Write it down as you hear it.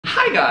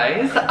Hi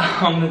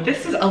guys,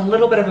 this is a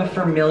little bit of a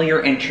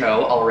familiar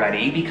intro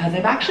already because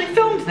I've actually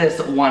filmed this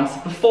once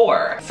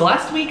before. So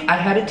last week I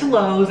headed to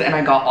Lowe's and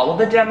I got all of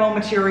the demo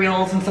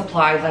materials and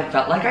supplies I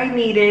felt like I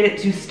needed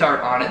to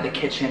start on the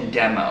kitchen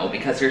demo.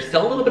 Because there's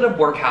still a little bit of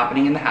work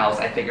happening in the house,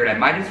 I figured I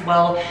might as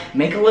well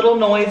make a little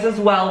noise as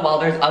well while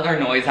there's other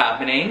noise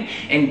happening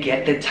and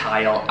get the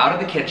tile out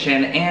of the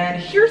kitchen,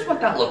 and here's what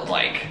that looked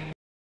like.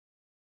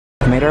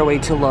 Made our way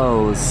to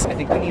Lowe's. I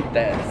think we need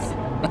this.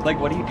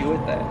 Like, what do you do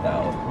with it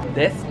though?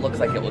 This looks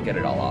like it will get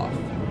it all off.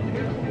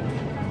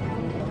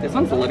 This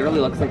one literally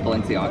looks like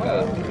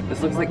Balenciaga.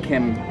 This looks like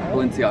Kim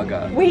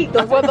Balenciaga. Wait,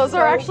 those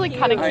are actually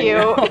kind of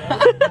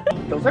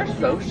cute. Those are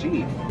so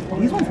chic.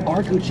 These ones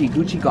are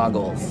Gucci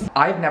goggles.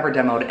 I've never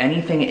demoed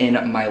anything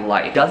in my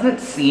life. Doesn't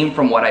seem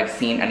from what I've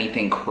seen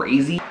anything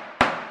crazy.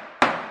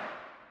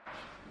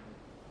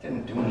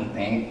 Didn't do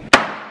anything.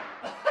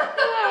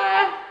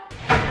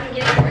 I'm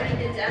getting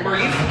ready to demo.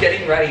 Marie's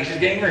getting ready. She's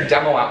getting her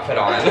demo outfit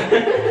on. I'm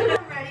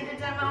ready to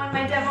demo in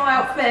my demo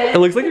outfit. It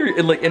looks like you're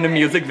in a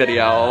music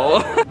video.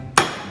 This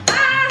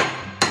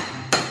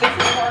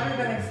is harder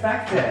than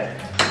expected.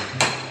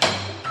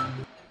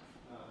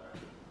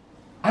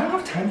 I don't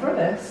have time for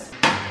this.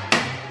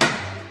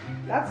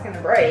 That's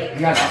gonna break.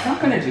 Yeah, that's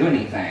not gonna do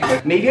anything.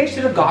 Maybe I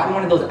should have gotten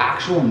one of those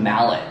actual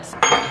mallets.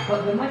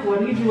 But then, like, what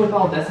do you do with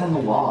all this on the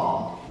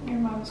wall? Your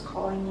mom's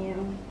calling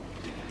you.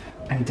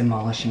 I'm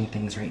demolishing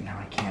things right now.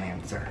 I can't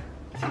answer.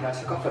 See, that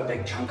took off a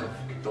big chunk of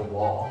the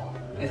wall.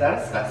 Is that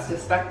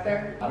asbestos back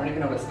there? I don't even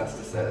know what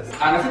asbestos is.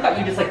 I honestly thought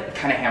you just like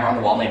kind of hammer on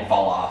the wall and they'd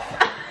fall off.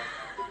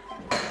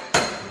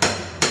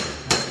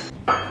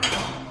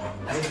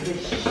 That is a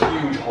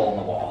huge hole in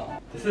the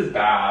wall. This is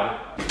bad.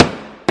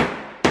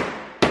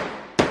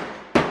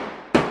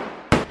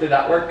 Did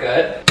that work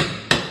good?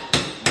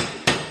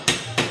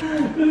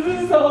 This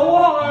is so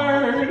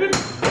hard.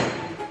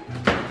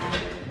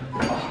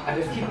 I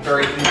just keep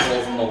burying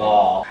holes in the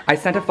wall. I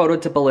sent a photo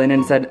to Berlin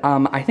and said,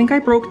 I think I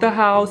broke the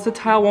house, the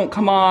tile won't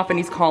come off, and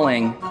he's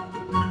calling.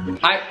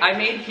 I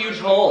made huge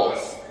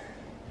holes.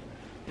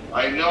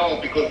 I know,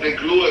 because they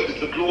glue it.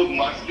 It's a glued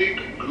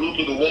mastic glued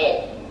to the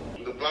wall.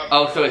 To the plastic.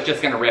 Oh, so it's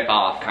just gonna rip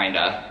off,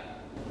 kinda.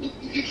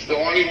 It's the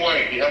only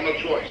way. You have no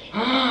choice.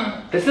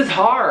 This is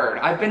hard.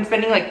 I've been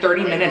spending like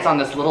 30 minutes on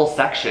this little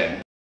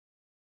section.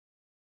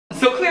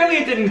 So clearly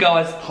it didn't go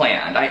as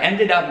planned. I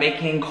ended up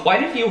making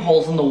quite a few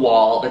holes in the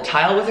wall. The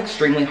tile was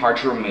extremely hard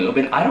to remove,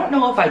 and I don't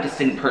know if I just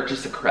didn't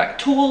purchase the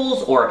correct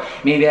tools, or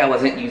maybe I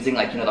wasn't using,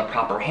 like, you know, the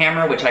proper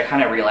hammer, which I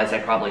kind of realized I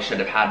probably should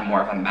have had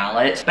more of a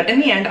mallet. But in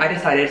the end, I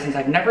decided, since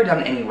I've never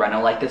done any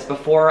reno like this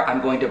before,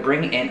 I'm going to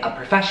bring in a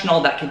professional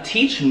that could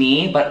teach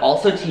me, but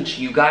also teach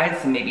you guys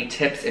some maybe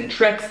tips and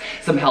tricks,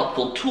 some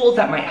helpful tools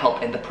that might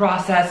help in the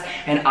process.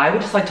 And I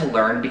would just like to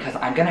learn because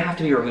I'm gonna have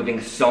to be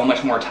removing so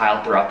much more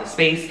tile throughout the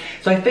space.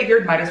 So I figured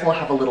might as well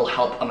have a little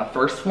help on the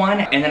first one,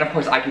 and then of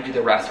course I could do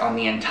the rest on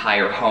the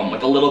entire home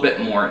with a little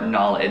bit more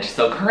knowledge.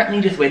 So currently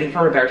just waiting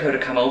for Roberto to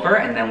come over,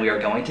 and then we are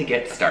going to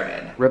get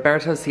started.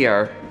 Roberto's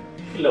here.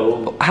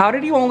 Hello. How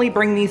did you only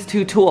bring these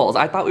two tools?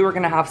 I thought we were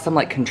gonna have some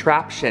like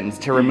contraptions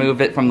to remove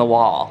it from the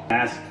wall.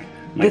 Mask,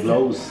 my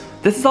gloves.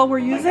 This is all we're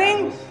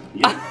using?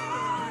 Yeah.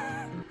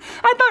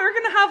 I thought we were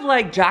gonna have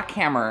like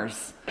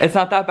jackhammers. It's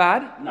not that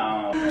bad?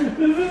 No.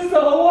 This is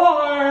so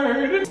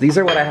hard. These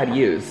are what I had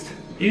used.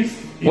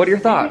 What are your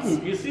thoughts?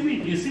 You see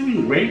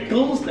we great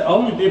tools. The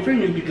only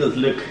difference is because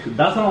look,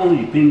 that's the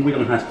only thing we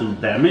don't have to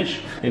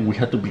damage, and we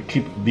have to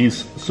keep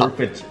this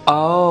surface.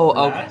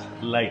 Oh, okay.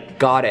 Like,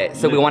 got it.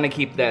 So we want to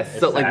keep this. Exactly.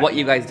 So like what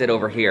you guys did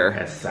over here.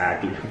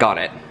 Exactly. Got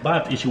it.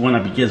 But if you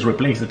want to just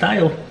replace the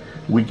tile,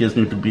 we just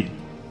need to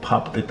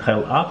pop the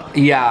tile up.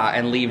 Yeah,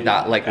 and leave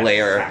that like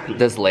layer, Exactly.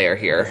 this layer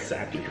here.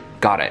 Exactly.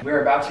 Got it.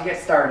 We're about to get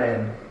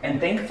started, and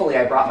thankfully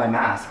I brought my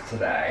mask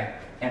today.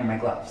 And my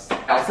gloves.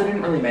 I also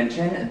didn't really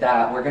mention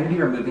that we're going to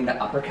be removing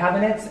the upper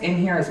cabinets in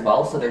here as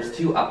well. So there's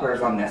two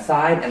uppers on this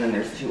side, and then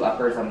there's two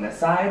uppers on this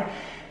side.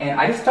 And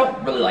I just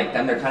don't really like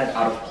them. They're kind of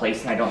out of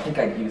place, and I don't think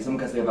I'd use them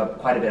because we have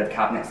quite a bit of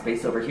cabinet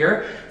space over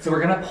here. So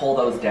we're going to pull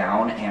those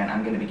down, and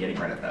I'm going to be getting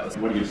rid of those.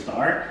 Where you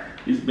start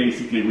is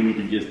basically we need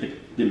to just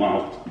take them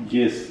out.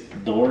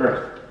 Just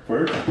door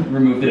first.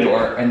 Remove the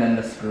door, and then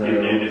the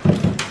screw.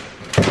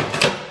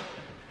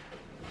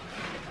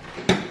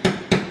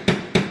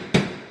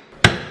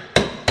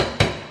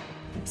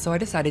 So I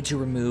decided to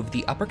remove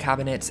the upper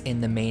cabinets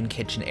in the main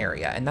kitchen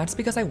area, and that's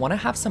because I want to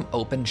have some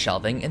open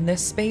shelving in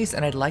this space,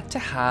 and I'd like to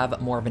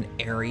have more of an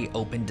airy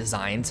open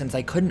design. Since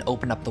I couldn't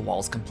open up the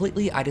walls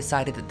completely, I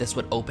decided that this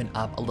would open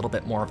up a little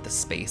bit more of the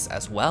space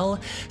as well.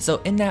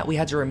 So in that, we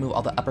had to remove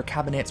all the upper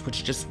cabinets,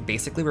 which just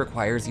basically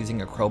requires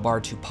using a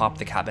crowbar to pop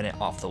the cabinet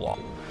off the wall.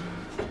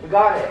 We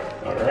got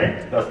it. All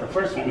right, that's the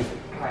first one.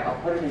 All right, I'll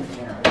put it in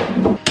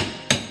here.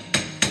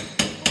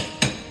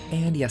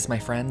 And yes, my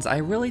friends, I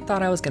really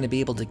thought I was going to be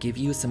able to give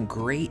you some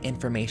great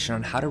information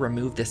on how to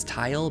remove this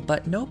tile,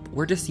 but nope,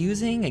 we're just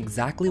using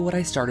exactly what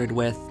I started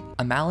with,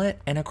 a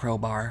mallet and a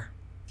crowbar.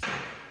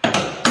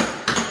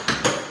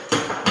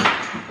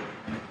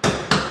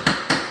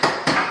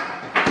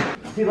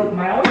 See, look,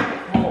 my always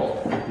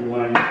holes. You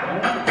want to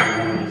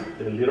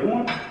little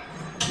one,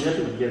 you have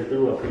to just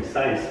do a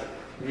precise.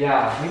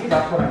 Yeah, maybe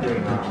that's what I'm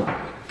doing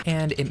wrong.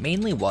 And it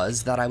mainly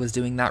was that I was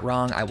doing that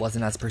wrong. I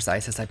wasn't as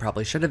precise as I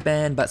probably should have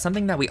been, but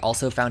something that we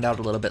also found out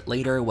a little bit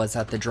later was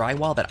that the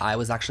drywall that I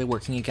was actually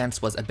working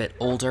against was a bit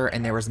older,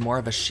 and there was more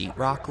of a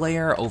sheetrock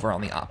layer over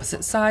on the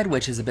opposite side,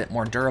 which is a bit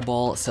more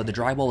durable, so the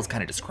drywall was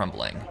kind of just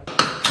crumbling.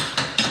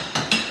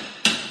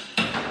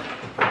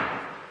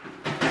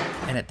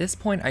 And at this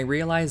point, I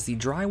realized the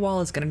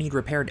drywall is gonna need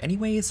repaired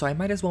anyway, so I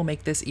might as well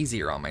make this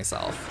easier on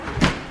myself.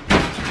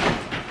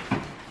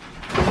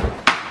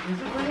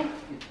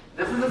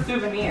 This is a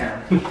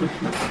souvenir.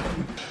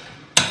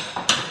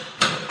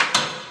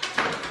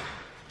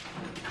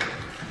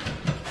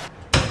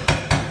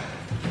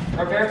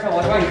 Roberto,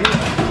 what do I do?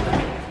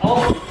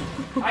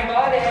 Oh, I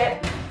got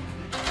it.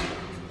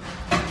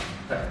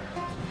 There.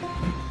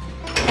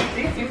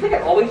 See, it seems like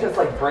it always just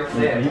like breaks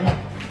in.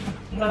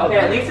 Okay,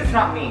 at least it's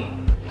not me.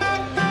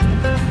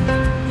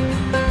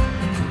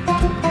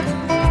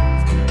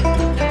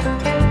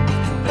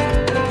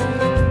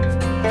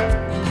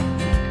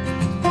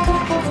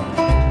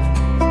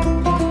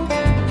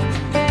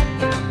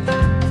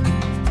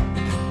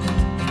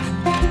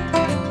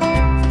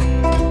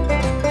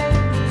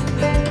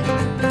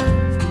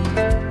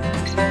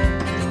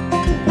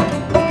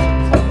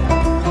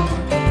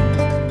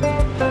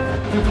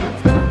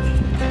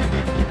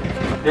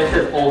 This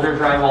is older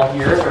drywall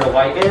here where the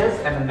white is,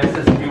 and then this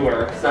is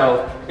newer.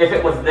 So if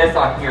it was this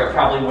on here, it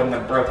probably wouldn't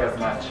have broke as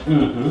much.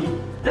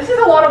 This is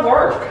a lot of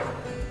work.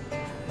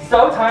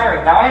 So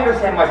tiring. Now I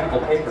understand why people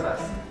pay for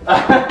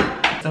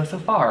this. So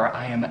far,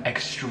 I am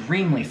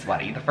extremely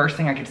sweaty. The first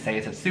thing I could say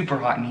is it's super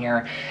hot in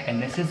here,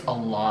 and this is a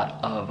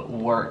lot of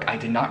work. I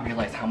did not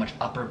realize how much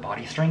upper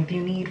body strength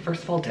you need,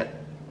 first of all, to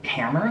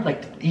hammer.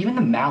 Like, even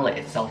the mallet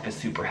itself is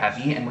super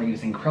heavy, and we're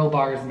using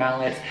crowbars,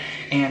 mallets,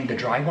 and the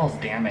drywall's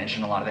damaged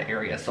in a lot of the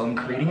areas. So I'm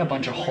creating a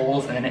bunch of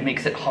holes, and then it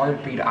makes it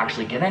hard for you to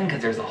actually get in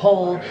because there's a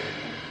hole.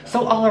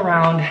 So all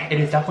around,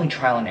 it is definitely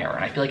trial and error,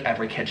 and I feel like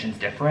every kitchen's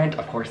different.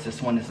 Of course,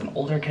 this one is an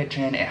older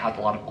kitchen. It has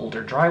a lot of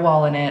older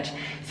drywall in it,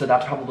 so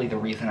that's probably the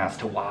reason as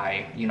to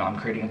why, you know, I'm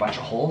creating a bunch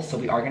of holes. So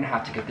we are gonna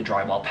have to get the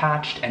drywall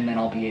patched, and then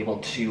I'll be able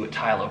to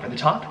tile over the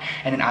top.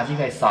 And then as you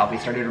guys saw, we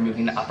started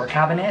removing the upper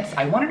cabinets.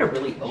 I wanted to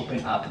really open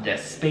up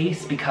this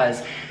space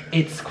because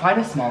it's quite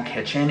a small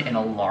kitchen in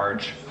a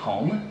large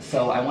home,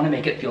 so I want to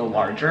make it feel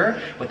larger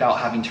without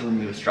having to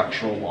remove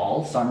structural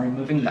walls. So I'm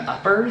removing the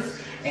uppers,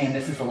 and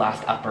this is the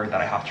last upper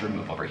that I have to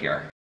remove over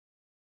here.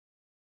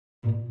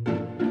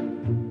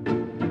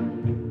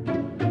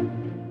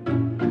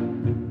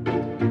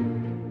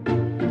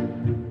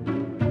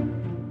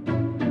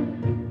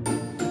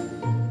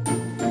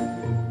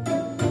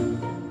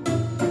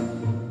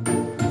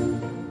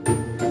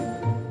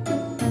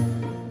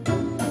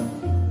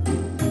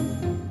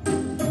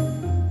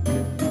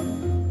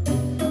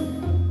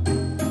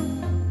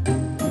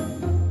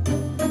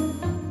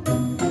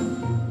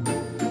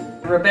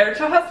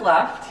 Roberto has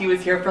left. He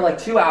was here for like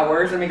 2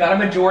 hours and we got a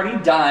majority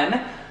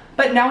done,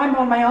 but now I'm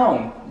on my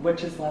own,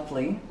 which is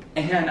lovely.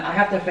 And I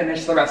have to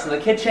finish the rest of the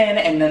kitchen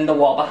and then the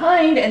wall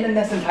behind and then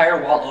this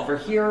entire wall over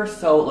here,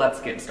 so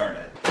let's get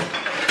started.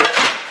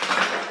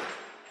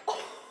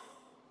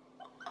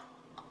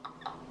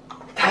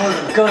 That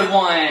was a good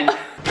one.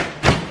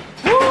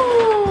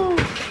 Woo!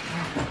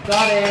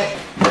 Got it.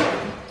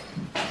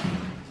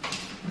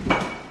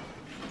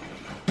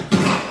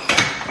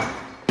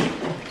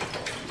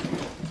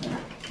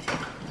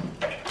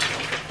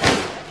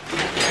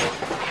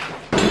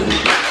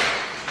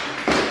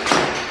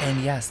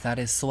 And yes, that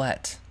is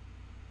sweat.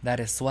 That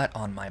is sweat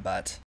on my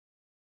butt.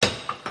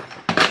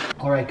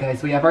 Alright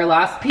guys, we have our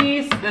last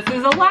piece. This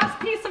is the last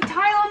piece of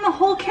tile in the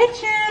whole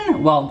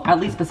kitchen. Well, at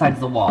least besides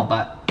the wall,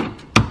 but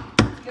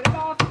get it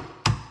off.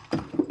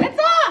 It's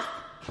off!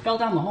 Fell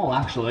down the hole,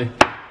 actually.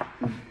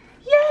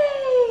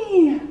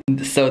 Yay!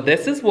 So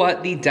this is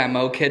what the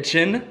demo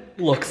kitchen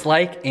looks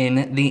like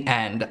in the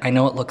end. I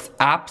know it looks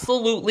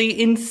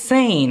absolutely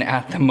insane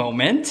at the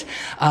moment,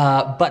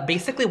 but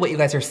basically what you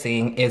guys are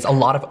seeing is a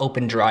lot of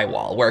open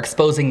drywall. We're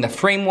exposing the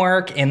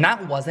framework, and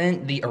that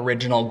wasn't the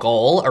original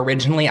goal.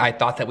 Originally, I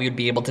thought that we would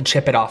be able to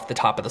chip it off the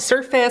top of the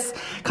surface,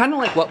 kind of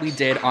like what we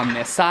did on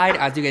this side.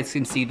 As you guys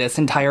can see, this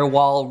entire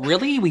wall,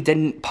 really, we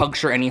didn't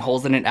puncture any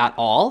holes in it at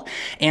all,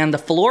 and the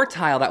floor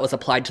tile that was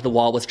applied to the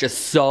wall was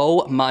just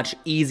so much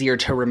easier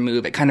to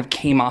remove. It kind of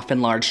came off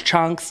in large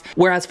chunks,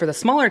 whereas for the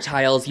smaller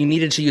tiles, you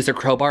needed to use a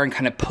crowbar and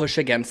kind of push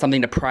against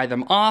something to pry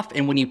them off,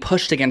 and when you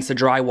pushed against the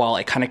drywall,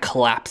 it kind of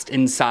collapsed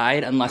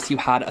inside unless you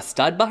had a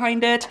stud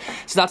behind it.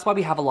 So that's why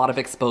we have a lot of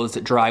exposed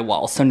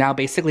drywall. So now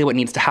basically what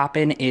needs to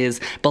happen is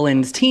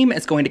Belinda's team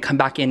is going to come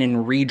back in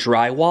and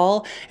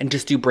re-drywall and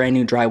just do brand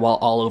new drywall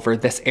all over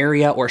this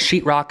area or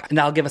sheetrock, and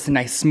that'll give us a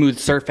nice smooth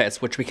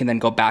surface, which we can then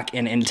go back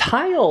in and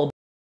tile.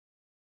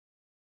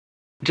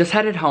 Just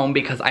headed home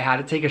because I had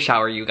to take a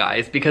shower, you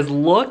guys, because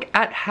look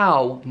at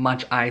how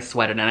much I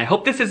sweated, and I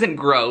hope this isn't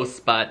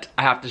gross, but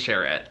I have to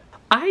share it.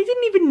 I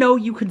didn't even know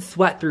you could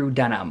sweat through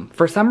denim.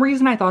 For some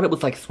reason, I thought it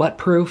was like sweat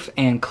proof,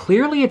 and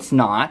clearly it's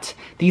not.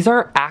 These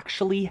are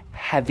actually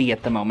heavy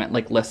at the moment.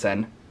 Like,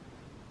 listen.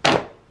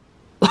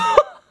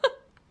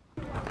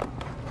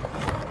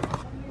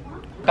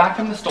 Back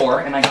from the store,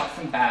 and I got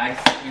some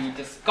bags to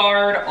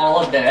discard all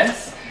of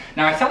this.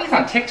 Now, I saw these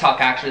on TikTok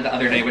actually the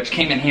other day, which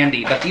came in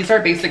handy, but these are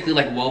basically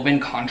like woven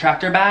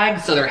contractor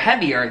bags, so they're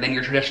heavier than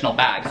your traditional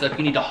bags. So if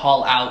you need to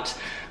haul out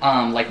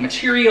like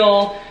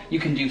material, you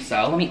can do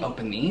so. Let me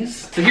open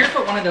these. So here's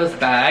what one of those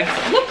bags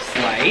looks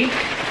like.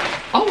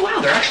 Oh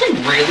wow, they're actually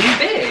really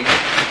big.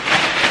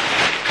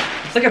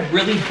 It's like a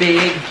really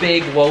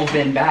big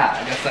woven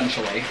bag,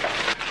 essentially.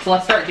 So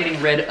let's start getting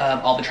rid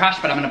of all the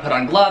trash, but I'm gonna put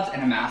on gloves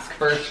and a mask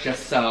first,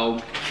 just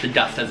so the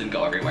dust doesn't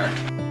go everywhere.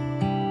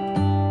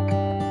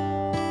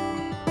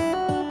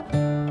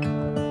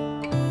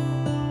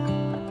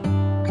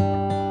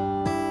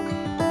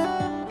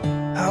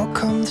 How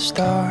come the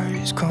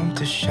stars come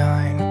to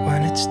shine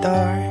when it's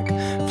dark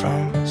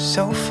from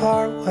so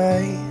far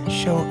away and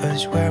show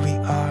us where we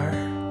are?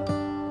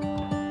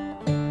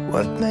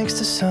 What makes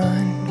the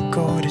sun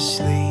go to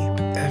sleep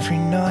every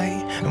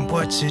night, and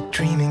what's it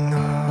dreaming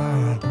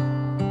of?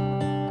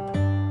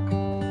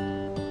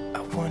 I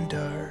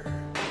wonder.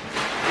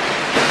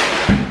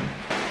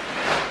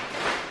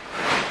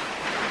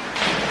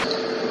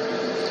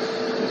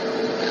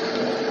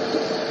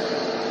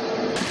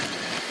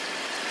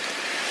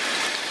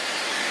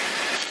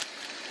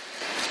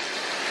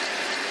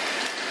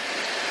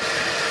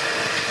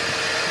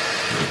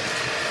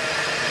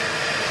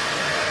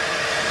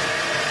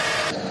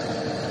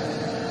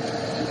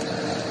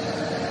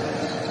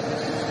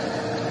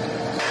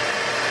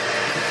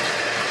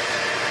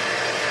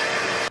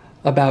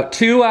 About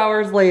 2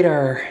 hours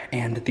later,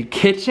 and the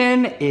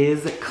kitchen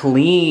is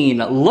clean.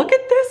 Look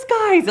at this,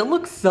 guys. It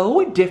looks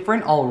so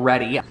different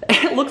already.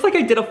 It looks like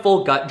I did a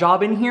full gut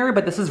job in here,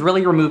 but this is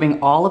really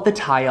removing all of the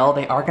tile.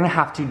 They are gonna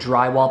have to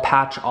drywall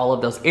patch all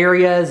of those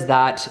areas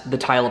that the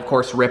tile, of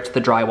course, ripped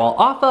the drywall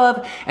off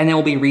of, and then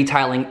we'll be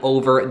retiling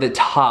over the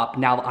top.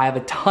 Now, I have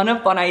a ton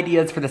of fun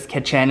ideas for this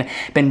kitchen,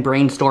 been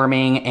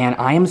brainstorming, and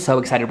I am so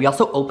excited. We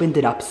also opened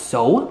it up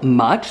so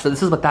much. So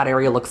this is what that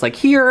area looks like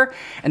here,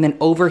 and then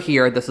over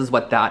here, this is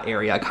what that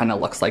area kind of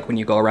looks like when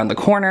you go around the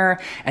corner.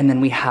 And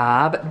then we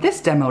have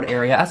this demoed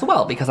area as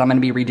well, because I'm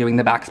gonna be redoing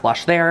the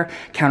backsplash there.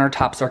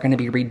 Countertops are gonna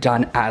be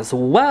redone as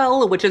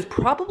well, which is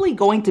probably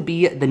going to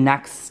be the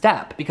next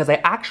step, because I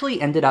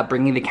actually ended up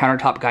bringing the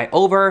countertop guy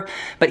over,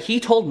 but he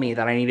told me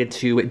that I needed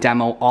to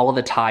demo all of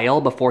the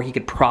tile before he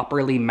could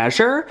properly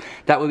measure.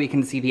 That way we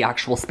can see the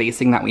actual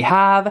spacing that we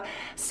have.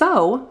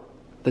 So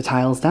the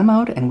tile's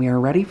demoed and we are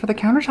ready for the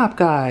countertop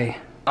guy.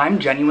 I'm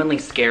genuinely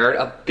scared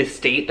of the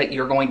state that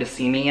you're going to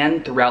see me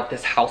in throughout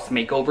this house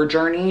makeover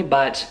journey,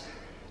 but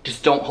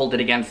just don't hold it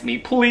against me,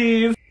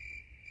 please.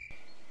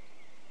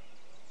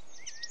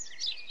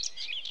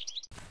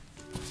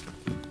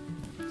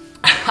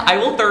 I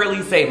will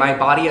thoroughly say my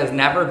body has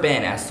never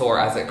been as sore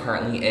as it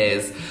currently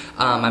is.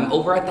 I'm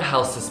over at the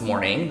house this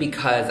morning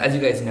because, as you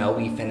guys know,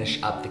 we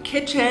finished up the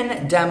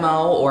kitchen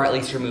demo, or at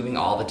least removing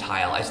all the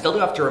tile. I still do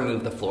have to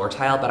remove the floor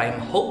tile, but I'm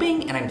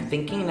hoping and I'm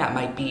thinking that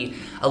might be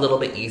a little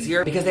bit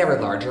easier because they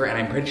are larger, and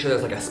I'm pretty sure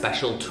there's like a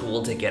special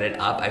tool to get it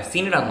up. I've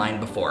seen it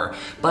online before,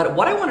 but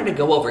what I wanted to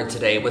go over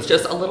today was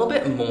just a little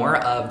bit more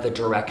of the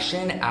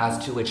direction as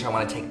to which I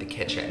want to take the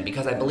kitchen,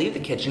 because I believe the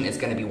kitchen is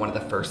going to be one of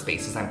the first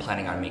spaces I'm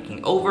planning on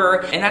making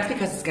over, and that's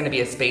because it's going to be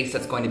a space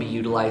that's going to be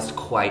utilized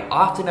quite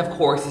often. Of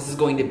course, this is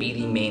going to be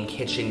the main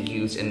kitchen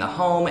used in the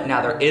home.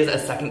 Now, there is a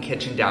second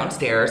kitchen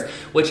downstairs,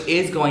 which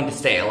is going to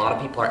stay. A lot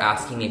of people are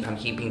asking me if I'm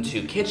keeping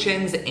 2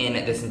 kitchens in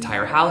this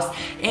entire house,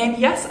 and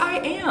yes, I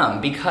am,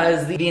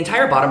 because the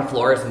entire bottom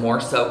floor is more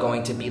so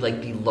going to be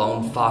like the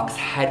Lone Fox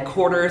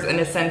headquarters in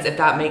a sense, if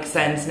that makes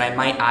sense, and I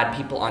might add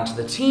people onto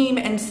the team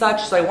and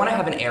such, so I want to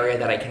have an area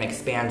that I can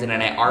expand in,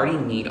 and I already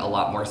need a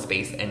lot more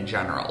space in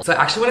general. So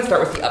I actually want to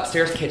start with the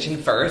upstairs kitchen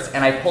first,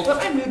 and I pulled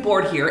up my mood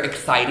board here.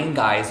 Exciting,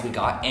 guys. We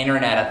got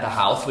internet at the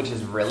house, which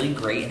is really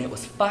great, and it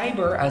was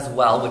fiber as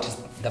well, which is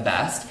the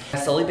best. I've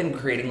slowly been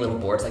creating little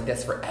boards like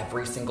this for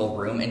every single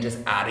room and just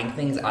adding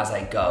things as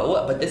I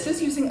go, but this is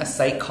using a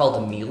site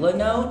called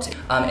MacLeod,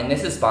 and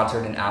this is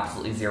sponsored in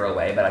absolutely zero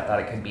way, but I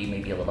thought it could be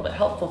maybe a little bit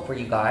helpful for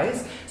you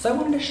guys, so I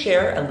wanted to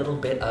share a little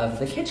bit of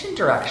the kitchen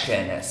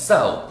direction.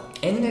 So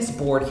in this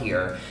board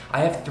here,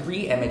 I have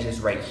 3 images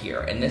right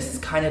here, and this is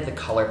kind of the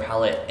color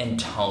palette and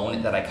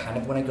tone that I kind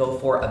of want to go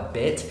for a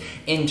bit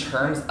in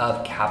terms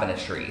of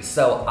cabinetry.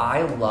 So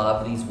I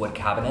love these wood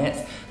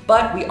cabinets,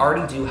 but we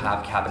already do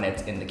have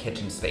cabinets in the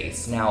kitchen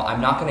space. Now,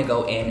 I'm not gonna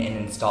go in and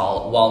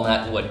install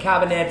walnut wood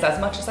cabinets as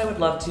much as I would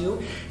love to.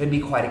 It would be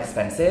quite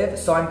expensive.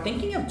 So I'm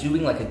thinking of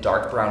doing like a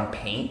dark brown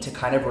paint to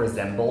kind of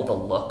resemble the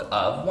look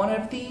of one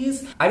of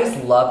these. I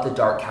just love the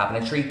dark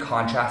cabinetry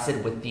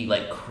contrasted with the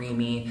like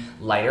creamy,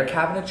 lighter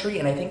cabinetry.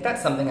 And I think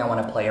that's something I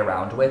wanna play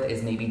around with,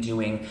 is maybe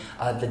doing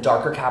the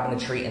darker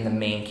cabinetry in the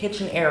main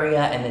kitchen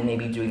area, and then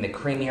maybe doing the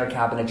creamier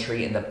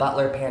cabinetry in the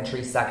butler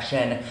pantry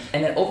section.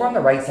 And then over on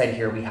the right side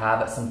here, we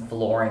have some some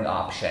flooring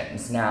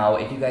options. Now,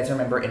 if you guys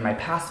remember in my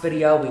past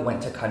video, we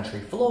went to Country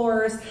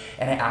Floors,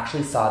 and I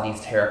actually saw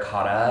these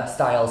terracotta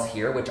styles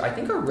here, which I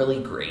think are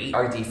really great,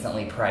 are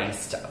decently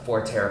priced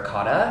for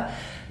terracotta.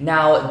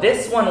 Now,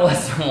 this one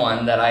was the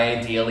one that I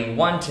ideally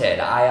wanted.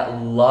 I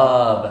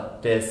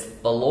love this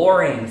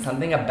flooring.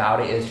 Something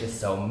about it is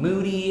just so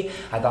moody.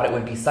 I thought it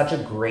would be such a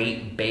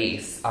great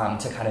base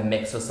to kind of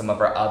mix with some of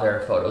our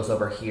other photos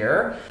over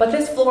here. But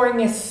this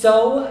flooring is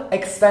so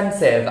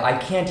expensive. I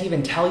can't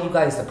even tell you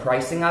guys the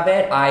pricing of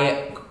it.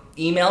 I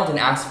emailed and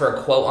asked for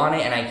a quote on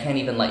it, and I can't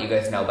even let you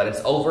guys know, but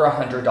it's over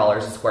 $100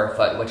 a square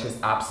foot, which is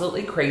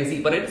absolutely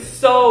crazy, but it's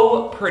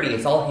so pretty.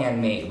 It's all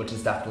handmade, which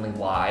is definitely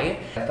why.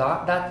 I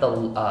thought that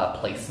the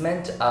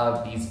placement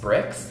of these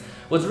bricks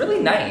was really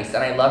nice,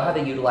 and I love how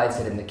they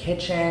utilized it in the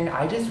kitchen.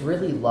 I just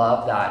really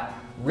love that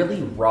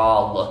really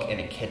raw look in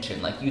a kitchen,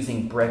 like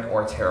using brick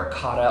or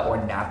terracotta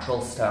or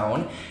natural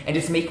stone, and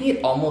just making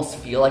it almost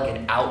feel like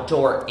an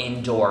outdoor,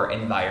 indoor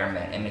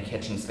environment in the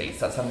kitchen space.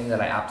 That's something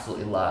that I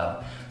absolutely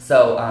love.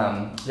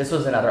 So this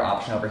was another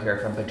option over here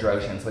from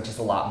Bedrosians, which is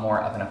a lot more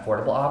of an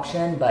affordable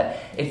option, but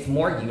it's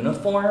more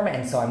uniform,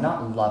 and so I'm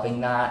not loving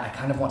that. I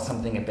kind of want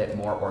something a bit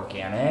more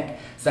organic.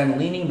 So I'm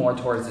leaning more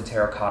towards the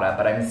terracotta,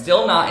 but I'm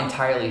still not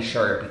entirely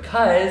sure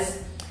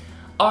because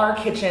our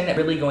kitchen is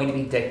really going to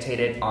be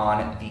dictated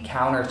on the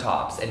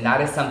countertops, and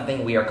that is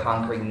something we are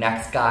conquering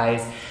next,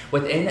 guys.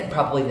 Within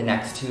probably the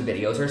next 2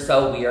 videos or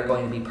so, we are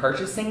going to be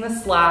purchasing the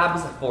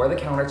slabs for the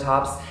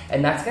countertops,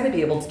 and that's going to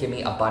be able to give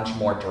me a bunch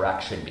more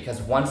direction,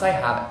 because once I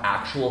have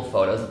actual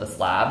photos of the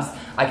slabs,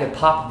 I could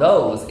pop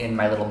those in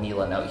my little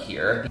Mila note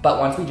here. But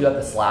once we do have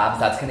the slabs,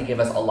 that's going to give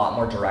us a lot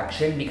more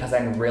direction, because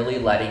I'm really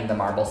letting the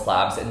marble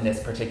slabs in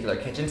this particular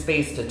kitchen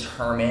space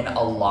determine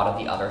a lot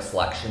of the other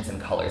selections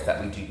and colors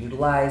that we do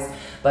utilize.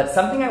 But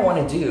something I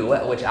want to do,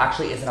 which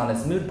actually isn't on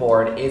this mood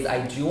board, is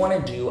I do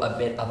want to do a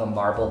bit of a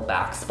marble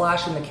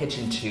backsplash in the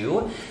kitchen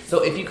too.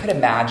 So if you could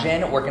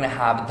imagine, we're going to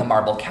have the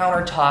marble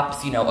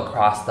countertops, you know,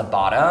 across the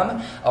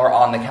bottom or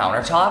on the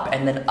countertop,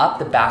 and then up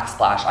the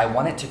backsplash, I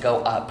want it to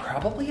go up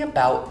probably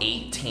about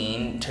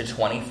 18 to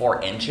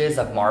 24 inches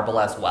of marble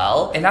as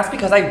well. And that's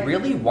because I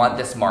really want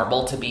this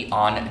marble to be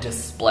on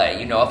display.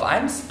 You know, if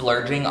I'm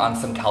splurging on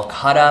some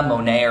Calcutta,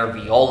 Monet, or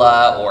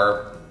Viola,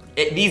 or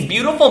these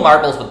beautiful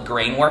marbles with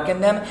grain work in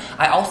them,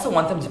 I also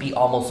want them to be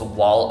almost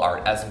wall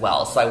art as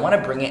well. So I want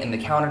to bring it in the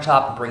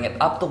countertop, bring it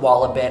up the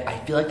wall a bit. I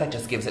feel like that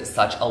just gives it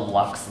such a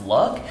luxe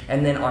look.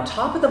 And then on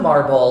top of the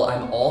marble,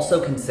 I'm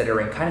also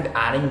considering kind of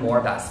adding more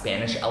of that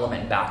Spanish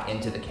element back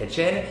into the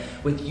kitchen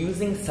with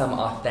using some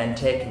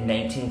authentic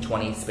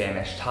 1920s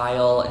Spanish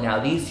tile. Now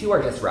these 2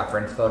 are just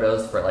reference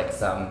photos for like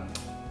some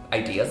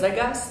ideas, I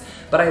guess.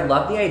 But I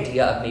love the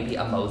idea of maybe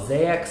a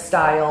mosaic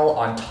style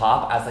on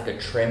top as like a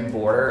trim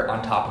border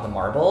on top of the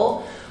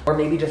marble, or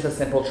maybe just a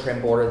simple trim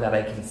border that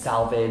I can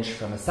salvage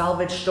from a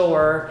salvage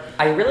store.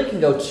 I really can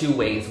go 2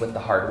 ways with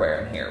the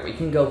hardware in here. We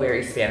can go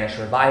very Spanish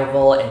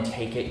Revival and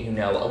take it, you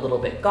know, a little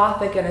bit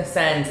gothic in a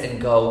sense, and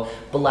go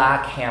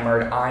black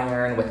hammered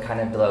iron with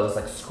kind of those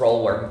like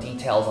scroll work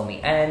details on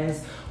the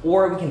ends.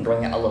 Or we can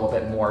bring it a little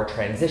bit more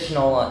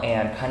transitional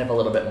and kind of a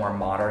little bit more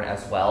modern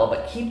as well,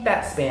 but keep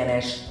that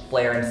Spanish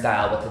flair and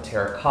style with the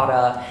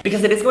terracotta,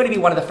 because it is going to be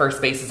one of the first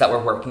spaces that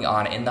we're working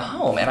on in the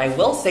home. And I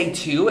will say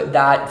too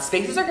that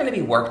spaces are going to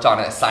be worked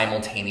on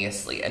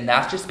simultaneously, and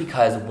that's just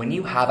because when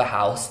you have a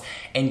house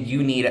and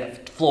you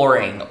need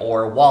flooring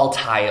or wall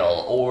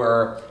tile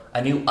or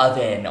a new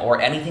oven or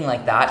anything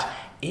like that,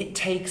 it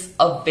takes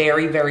a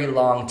very, very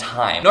long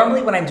time.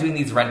 Normally when I'm doing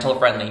these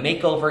rental-friendly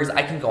makeovers,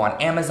 I can go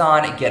on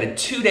Amazon and get a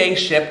 2-day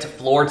shipped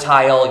floor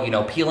tile, you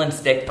know, peel and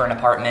stick for an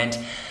apartment.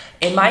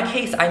 In my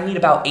case, I need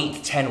about 8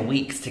 to 10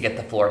 weeks to get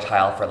the floor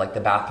tile for like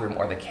the bathroom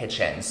or the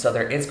kitchen. So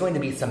there is going to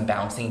be some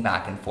bouncing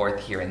back and forth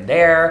here and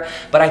there,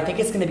 but I think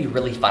it's going to be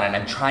really fun, and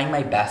I'm trying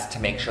my best to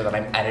make sure that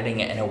I'm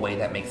editing it in a way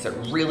that makes it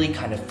really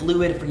kind of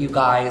fluid for you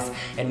guys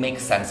and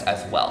makes sense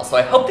as well. So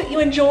I hope that you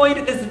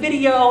enjoyed this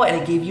video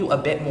and it gave you a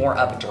bit more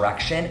of a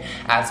direction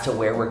as to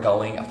where we're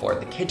going for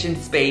the kitchen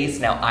space.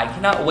 Now I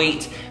cannot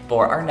wait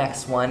for our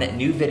next one,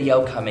 new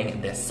video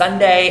coming this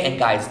Sunday. And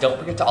guys, don't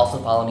forget to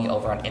also follow me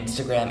over on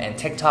Instagram and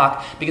TikTok,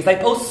 because I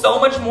post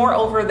so much more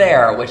over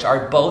there, which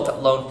are both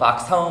Lone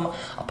Fox Home.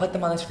 I'll put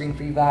them on the screen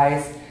for you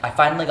guys. I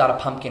finally got a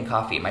pumpkin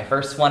coffee, my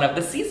first one of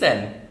the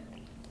season.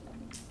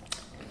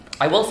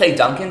 I will say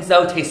Dunkin's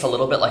though tastes a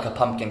little bit like a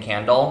pumpkin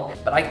candle,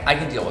 but I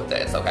can deal with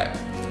this, okay.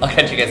 I'll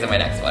catch you guys in my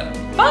next one.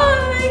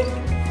 Bye!